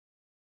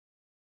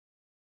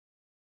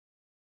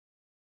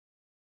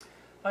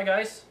Hi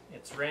guys,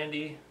 it's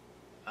Randy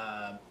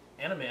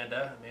and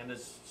Amanda.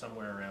 Amanda's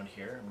somewhere around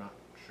here, I'm not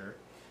sure.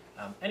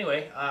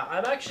 Anyway,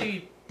 I'm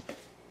actually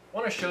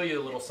want to show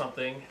you a little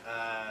something,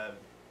 a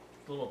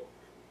little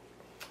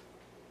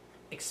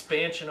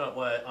expansion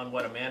on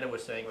what Amanda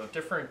was saying about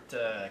different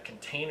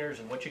containers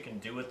and what you can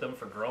do with them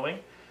for growing.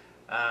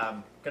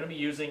 I'm going to be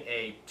using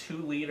a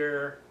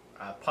 2-liter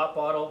pop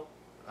bottle.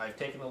 I've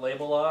taken the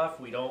label off.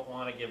 We don't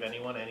want to give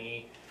anyone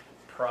any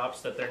props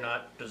that they're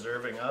not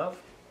deserving of,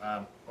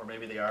 or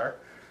maybe they are.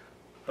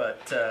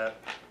 But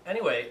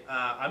anyway,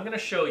 I'm going to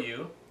show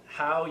you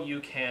how you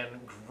can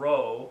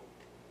grow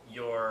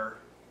your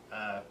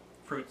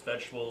fruits,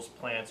 vegetables,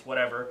 plants,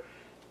 whatever,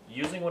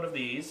 using one of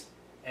these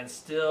and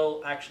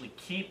still actually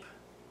keep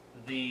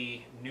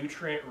the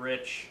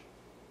nutrient-rich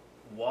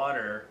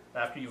water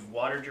after you've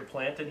watered your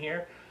plant in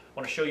here. I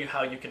want to show you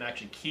how you can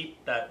actually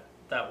keep that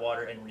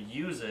water and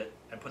reuse it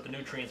and put the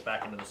nutrients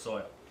back into the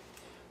soil.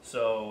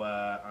 So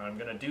I'm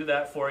going to do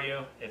that for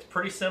you. It's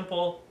pretty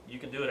simple. You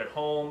can do it at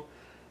home,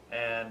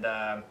 and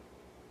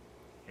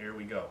here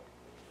we go.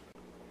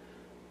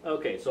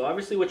 Okay, so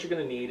obviously what you're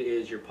going to need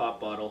is your pop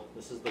bottle.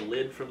 This is the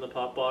lid from the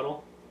pop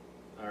bottle.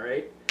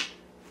 Alright,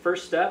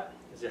 first step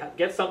is to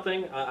get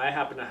something. I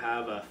happen to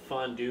have a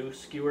fondue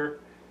skewer.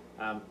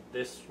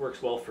 This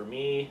works well for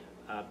me.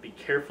 Be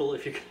careful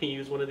if you're going to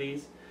use one of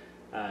these.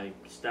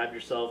 Stab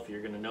yourself,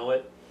 you're going to know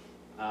it.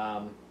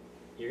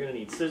 You're going to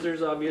need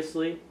scissors,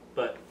 obviously,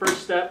 but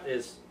first step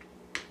is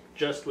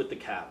just with the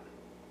cap.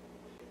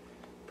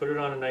 Put it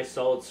on a nice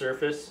solid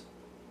surface.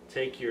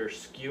 Take your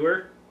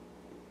skewer,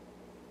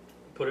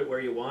 put it where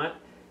you want,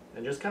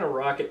 and just kind of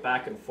rock it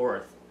back and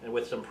forth, and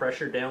with some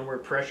pressure, downward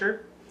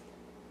pressure,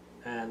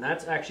 and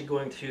that's actually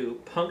going to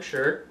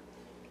puncture.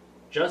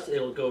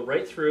 It'll go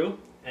right through,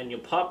 and you'll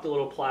pop the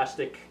little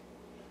plastic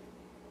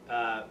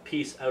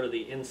piece out of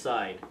the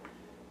inside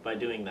by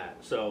doing that.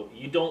 So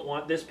you don't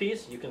want this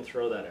piece, you can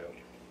throw that out.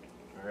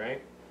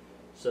 Alright,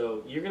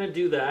 so you're going to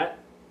do that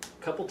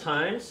a couple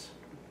times.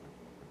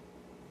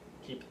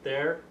 Keep it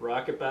there,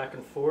 rock it back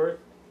and forth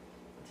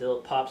until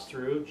it pops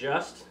through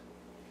just.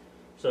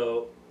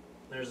 So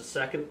there's a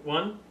second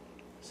one,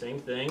 same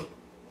thing.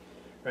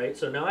 Right,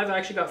 so now I've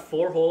actually got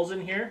 4 holes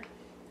in here.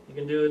 You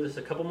can do this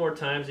a couple more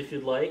times if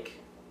you'd like.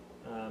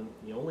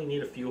 You only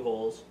need a few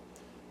holes.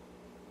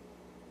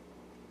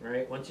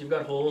 Right, once you've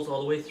got holes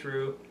all the way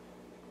through,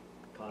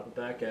 pop it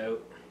back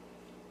out.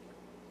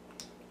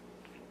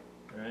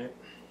 Right.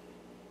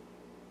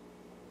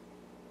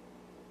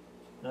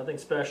 Nothing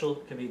special,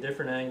 it can be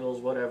different angles,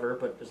 whatever,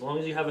 but as long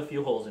as you have a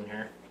few holes in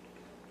here.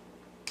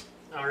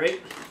 Alright,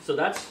 so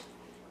that's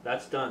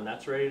done,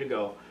 that's ready to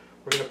go.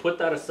 We're going to put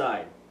that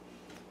aside.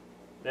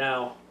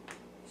 Now,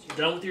 so you're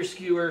done with your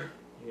skewer,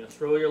 you're going to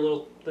throw your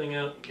little thing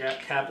out,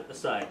 cap it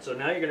aside. So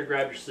now you're going to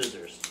grab your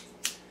scissors.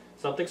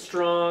 Something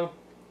strong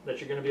that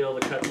you're going to be able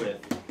to cut with.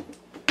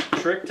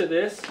 Trick to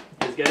this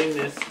is getting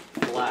this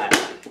flat.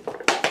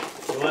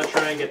 You want to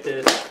try and get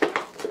this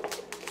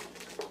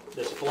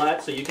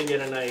flat so you can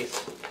get a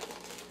nice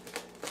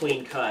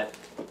clean cut,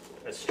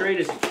 as straight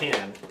as you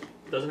can.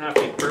 It doesn't have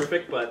to be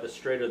perfect, but the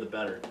straighter the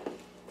better.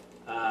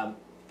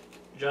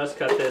 Just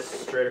cut this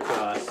straight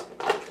across.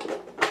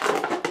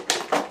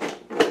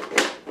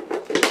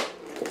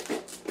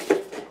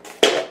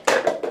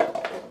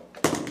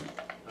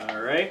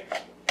 Alright,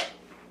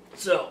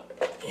 so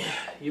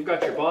you've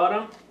got your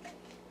bottom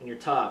and your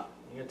top.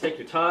 You're going to take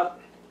your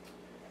top,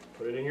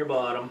 put it in your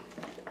bottom,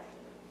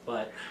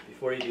 but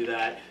before you do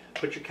that,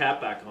 put your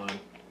cap back on.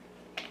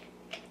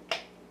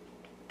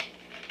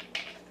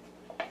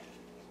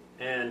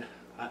 And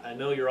I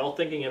know you're all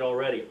thinking it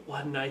already.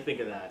 Why didn't I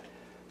think of that?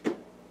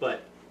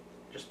 But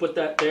just put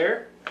that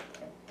there.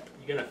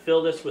 You're going to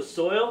fill this with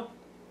soil,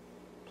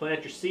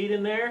 plant your seed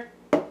in there,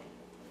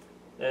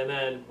 and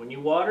then when you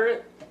water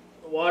it,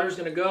 the water's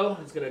going to go,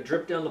 it's going to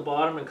drip down the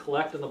bottom and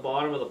collect in the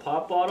bottom of the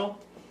pop bottle.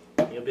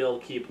 You'll be able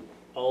to keep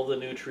all the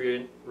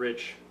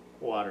nutrient-rich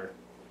water.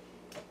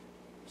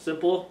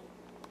 Simple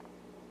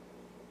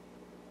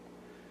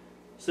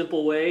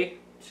way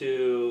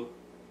to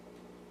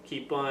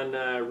keep on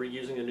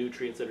reusing the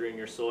nutrients that are in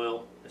your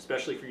soil,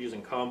 especially if you're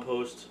using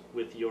compost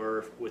with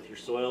your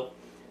soil.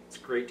 It's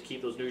great to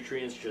keep those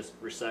nutrients, just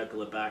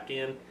recycle it back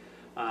in.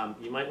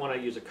 You might want to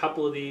use a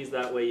couple of these,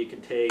 that way you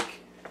can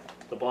take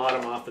the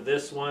bottom off of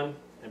this one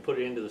and put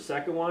it into the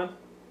second one,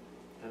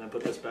 and then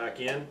put this back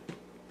in.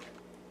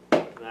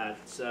 And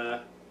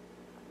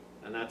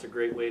that's a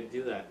great way to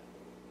do that.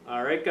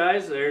 Alright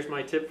guys, there's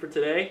my tip for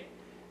today.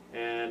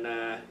 And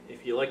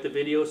if you like the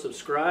video,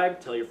 subscribe,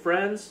 tell your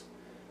friends.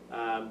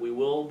 We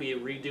will be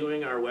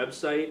redoing our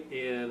website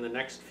in the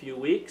next few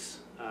weeks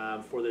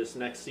for this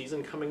next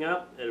season coming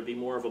up. It'll be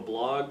more of a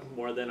blog,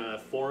 more than a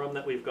forum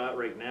that we've got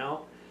right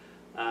now.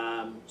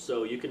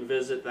 So you can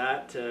visit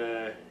that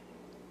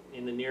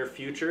in the near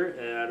future.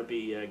 It'll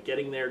be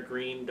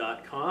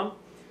gettingtheregreen.com.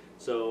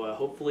 So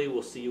hopefully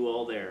we'll see you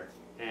all there.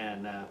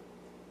 And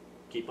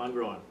keep on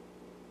growing.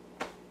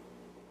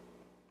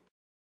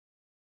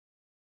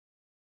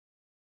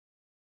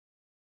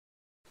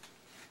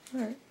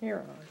 Alright, here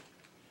are.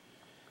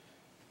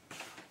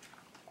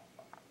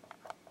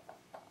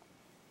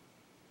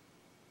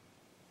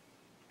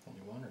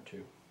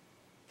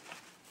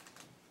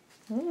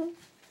 Mm.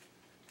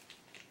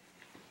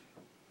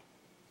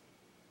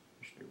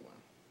 Just do one.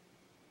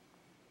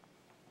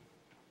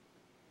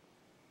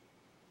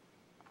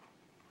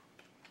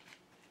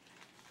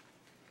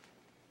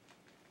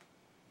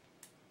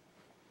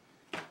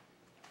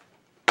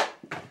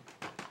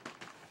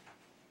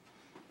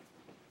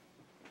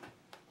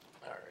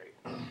 All right.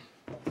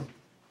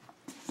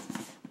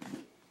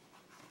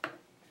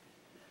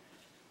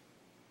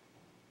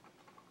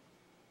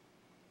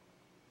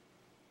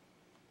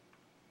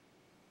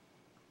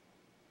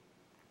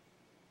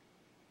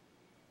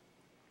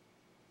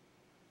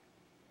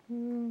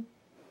 Mm.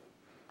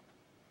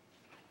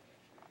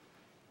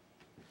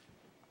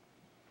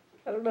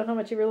 I don't know how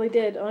much you really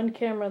did. On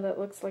camera, that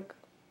looks like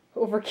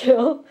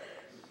overkill.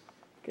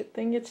 Good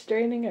thing it's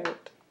draining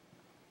out.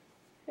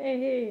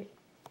 Hey,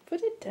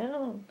 put it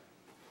down.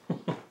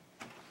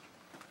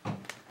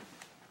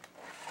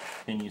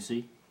 Can you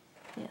see?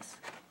 Yes.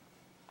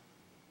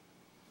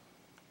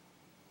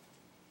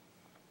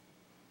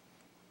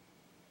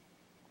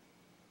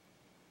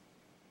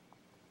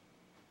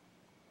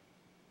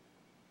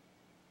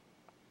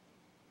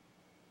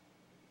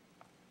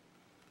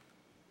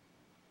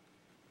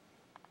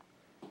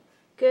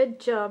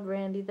 Good job,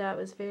 Randy. That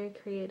was very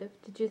creative.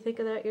 Did you think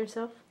of that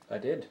yourself? I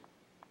did.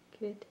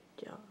 Good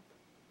job.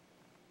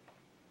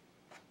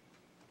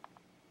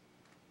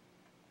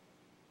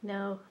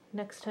 Now,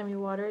 next time you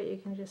water it, you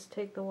can just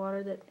take the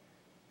water that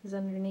is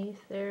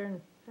underneath there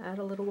and add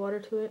a little water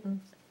to it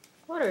and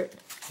water it.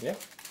 Yeah.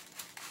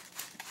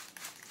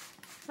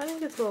 I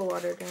think it's well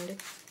watered, Randy.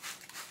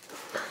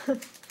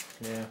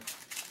 Yeah.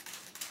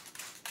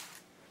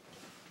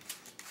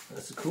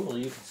 That's cool.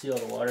 You can see all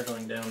the water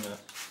going down the...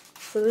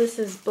 So this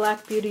is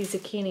Black Beauty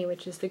Zucchini,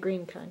 which is the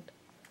green kind.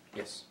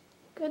 Yes.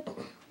 Good.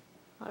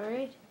 All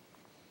right.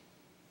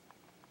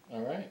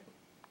 All right.